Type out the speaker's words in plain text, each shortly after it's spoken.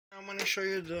want to show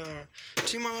you the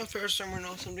Team Hot Firestorm. I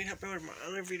know something happened with my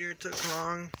other video. It took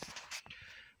long.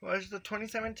 Well, it's the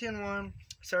 2017 one.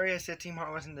 Sorry, I said Team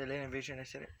Hot wasn't the Lane Invasion. I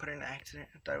said it, put it in an accident.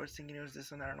 I thought I was thinking it was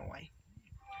this one. I don't know why.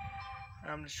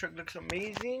 This truck looks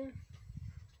amazing.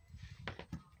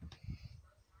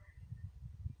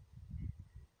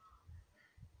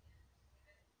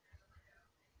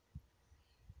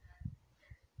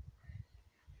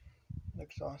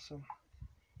 Looks awesome.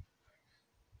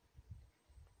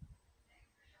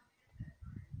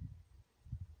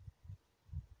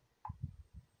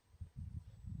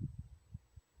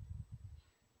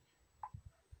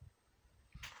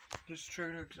 This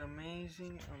truck looks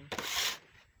amazing.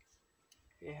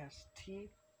 It has teeth.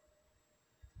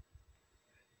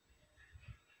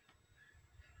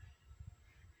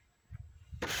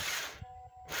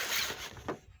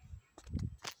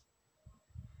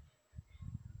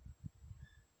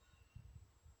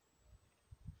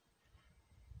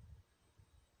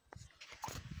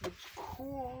 Looks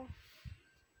cool.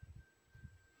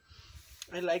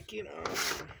 I like it.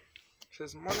 It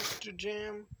says Monster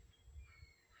Jam.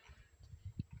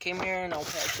 Came here in El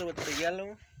Paso with the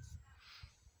yellow.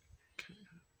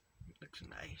 Looks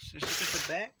nice. Just look at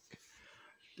the back.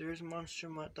 There's Monster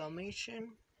Dalmatian,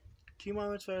 Team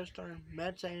Hot Firestorm,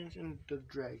 Mad Science, and the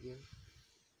Dragon.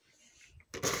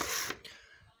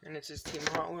 And it says Team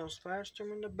Hot Wheels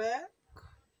Firestorm in the back.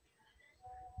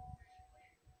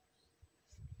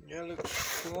 Yeah,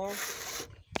 looks cool.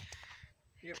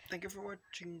 Yep, thank you for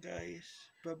watching, guys.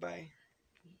 Bye bye.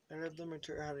 I love the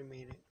material how they made it.